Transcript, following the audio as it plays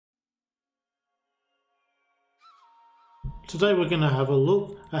Today we're going to have a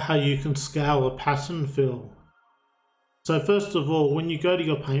look at how you can scale a pattern fill. So first of all, when you go to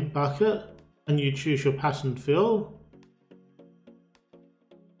your paint bucket and you choose your pattern fill,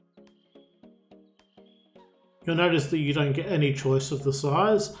 you'll notice that you don't get any choice of the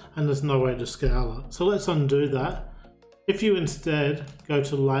size and there's no way to scale it. So let's undo that. If you instead go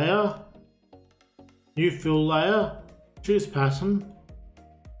to Layer, New Fill Layer, choose Pattern,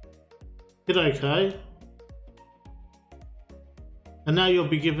 hit OK, and now you'll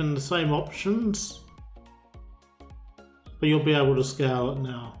be given the same options, but you'll be able to scale it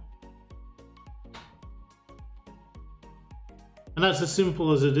now. And that's as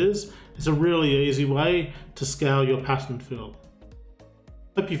simple as it is. It's a really easy way to scale your pattern fill.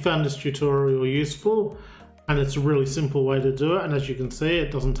 Hope you found this tutorial useful, and it's a really simple way to do it, and as you can see,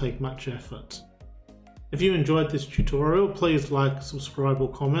 it doesn't take much effort. If you enjoyed this tutorial, please like, subscribe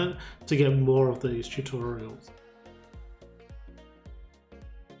or comment to get more of these tutorials.